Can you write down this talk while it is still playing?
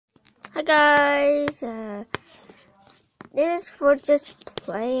Hi guys, this is for just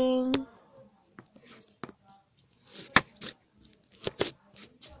playing.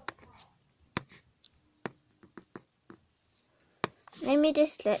 Let me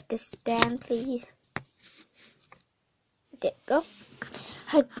just let this stand, please. There you go.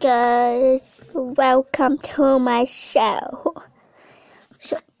 Hi guys, welcome to my show.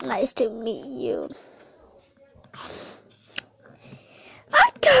 So nice to meet you.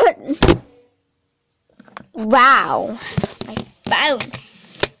 Wow, my phone.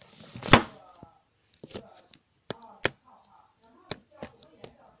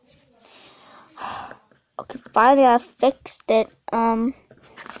 Okay, finally I fixed it.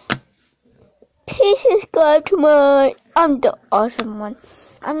 Please subscribe to my. I'm the awesome one.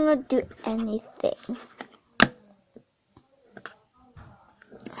 I'm gonna do anything.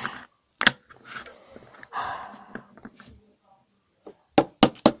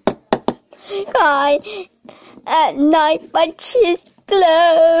 Hi. At night, my cheeks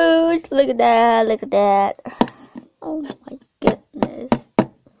closed. Look at that. Look at that. Oh my goodness.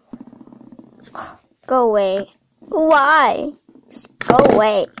 Go away. Why? Just go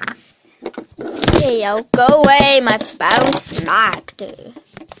away. Hey, yo, go away. My phone smacked.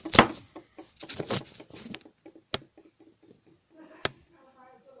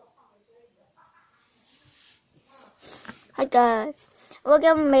 Hi guys. We're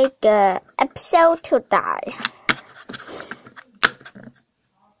gonna make an episode to die.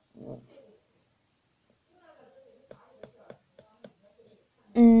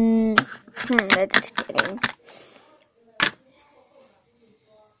 That's kidding.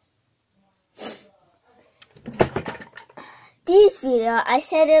 This video, I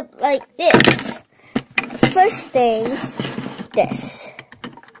set it like this. First things, this.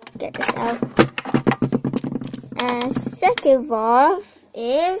 Get this out. And second of all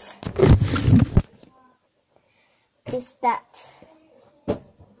is that.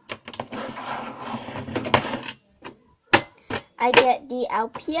 I get the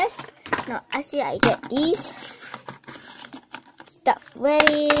LPS. No, actually I get these stuff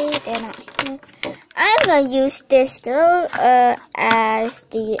ready. Then I'm gonna use this girl as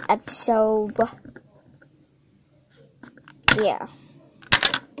the episode. Yeah.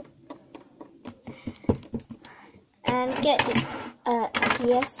 And get the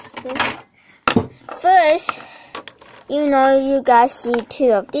LPSs. First, you guys see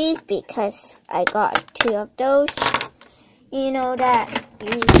 2 of these because I got 2 of those. You know that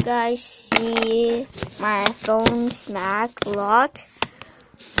you guys see my phone smack a lot.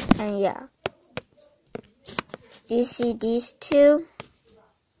 And yeah. You see these 2?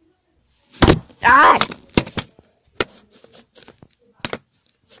 Ah!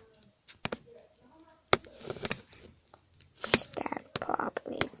 Stand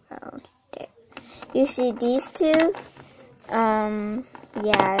properly phone. There. You see these 2?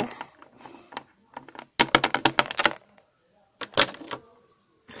 Yeah.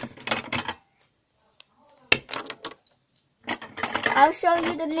 I'll show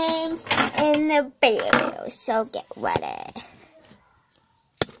you the names in the video, so get ready.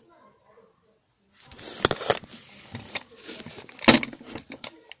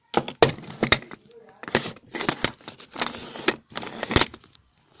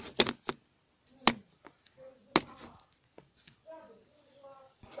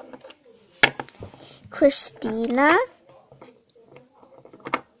 Christina.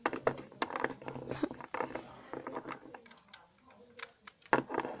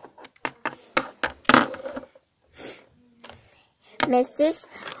 Mrs.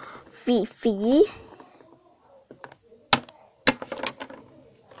 Fifi.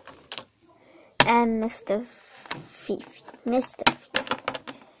 And Mr. Fifi. Mr. Fifi.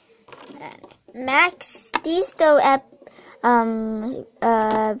 And Max. These the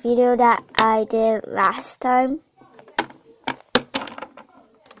video that I did last time.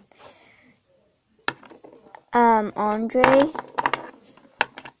 Andre.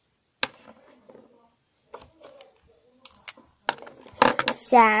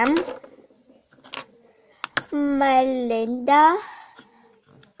 Sam. Melinda.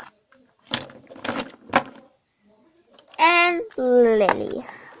 And Lily.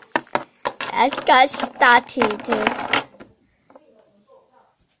 Let's get started.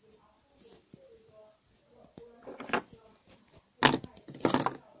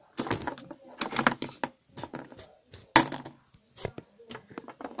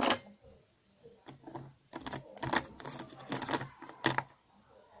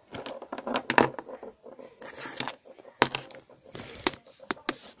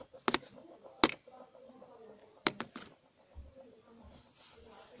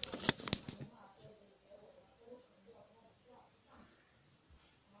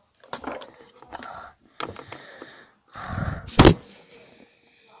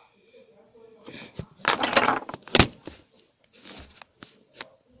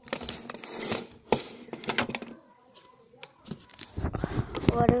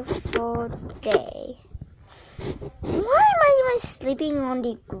 wonderful day. Why am I even sleeping on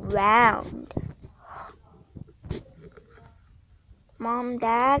the ground? Mom,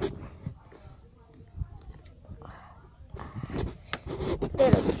 Dad?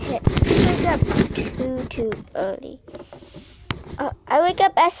 Little kid, wake up too early. I wake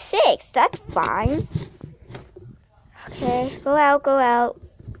up at 6. That's fine. Okay, go out.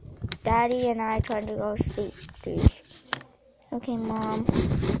 Daddy and I trying to go sleep, please. Okay, Mom.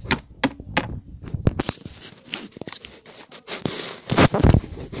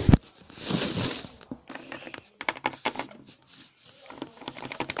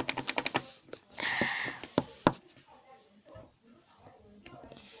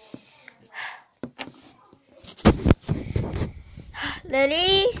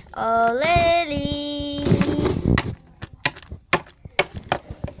 Lily, oh Lily.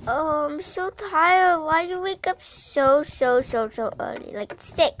 Oh, I'm so tired. Why you wake up so early? Like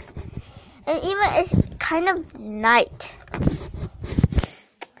it's 6. And even it's kind of night.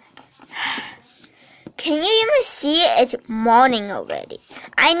 Can you even see it? It's morning already.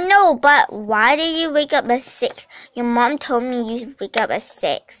 I know, but why did you wake up at 6? Your mom told me you wake up at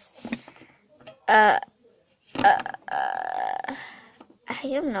 6. I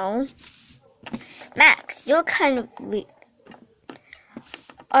don't know. Max, you're kind of weak.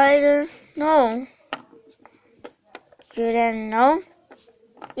 I don't know. You didn't know?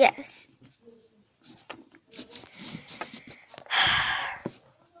 Yes.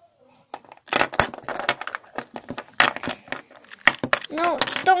 No,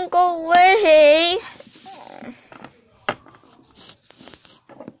 don't go away.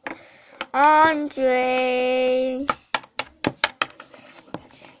 Andre.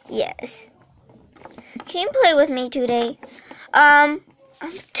 Yes. Can you play with me today? I'm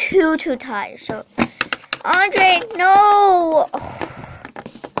too tired, so Andre, no.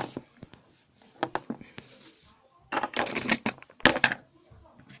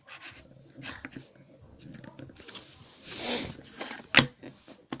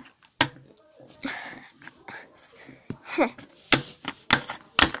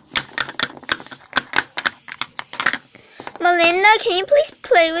 Melinda, can you please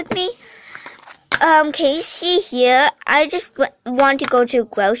play with me? Can you see here? I just want to go to a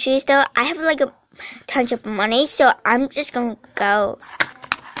grocery store. I have like a ton of money, so I'm just gonna go.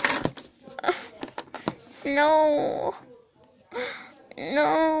 No.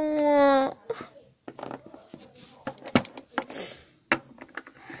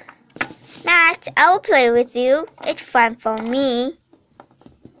 Max, I'll play with you. It's fun for me.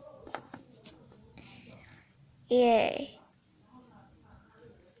 Yay.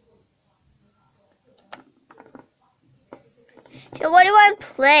 So what do you want to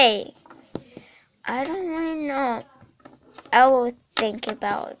play? I don't really know. I will think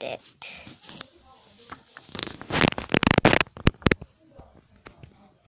about it.